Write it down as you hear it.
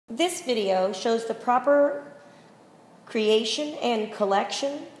This video shows the proper creation and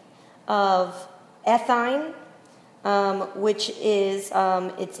collection of ethyne, which is,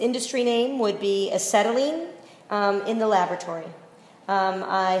 its industry name would be acetylene, in the laboratory.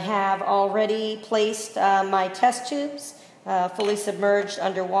 I have already placed my test tubes fully submerged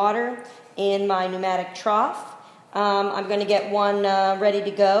underwater in my pneumatic trough. I'm going to get one ready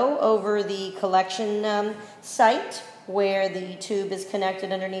to go over the collection site where the tube is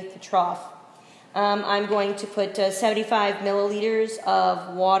connected underneath the trough. I'm going to put 75 milliliters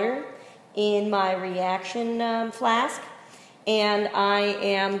of water in my reaction flask, and I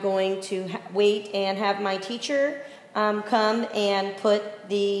am going to wait and have my teacher come and put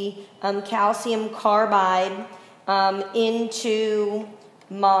the calcium carbide into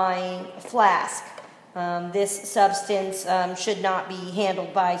my flask. This substance should not be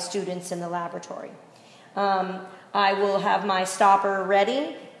handled by students in the laboratory. I will have my stopper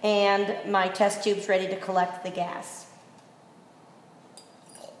ready and my test tubes ready to collect the gas.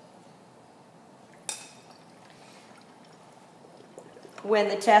 When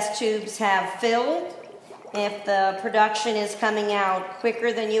the test tubes have filled, if the production is coming out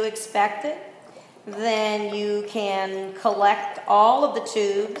quicker than you expected, then you can collect all of the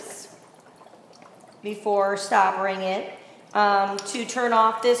tubes before stoppering it. To turn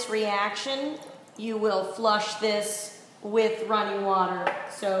off this reaction, you will flush this with running water.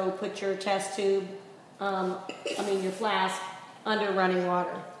 So put your test tube, your flask, under running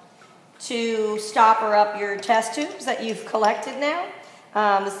water. To stopper up your test tubes that you've collected now,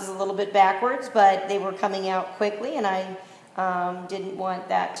 this is a little bit backwards, but they were coming out quickly, and I didn't want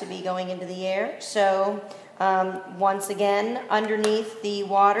that to be going into the air. So once again, underneath the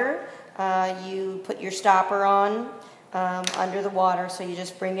water, you put your stopper on under the water. So you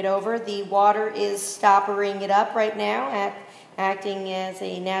just bring it over. The water is stoppering it up right now, acting as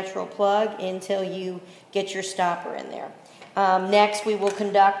a natural plug until you get your stopper in there. Next, we will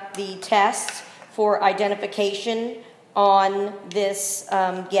conduct the test for identification on this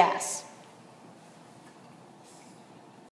gas.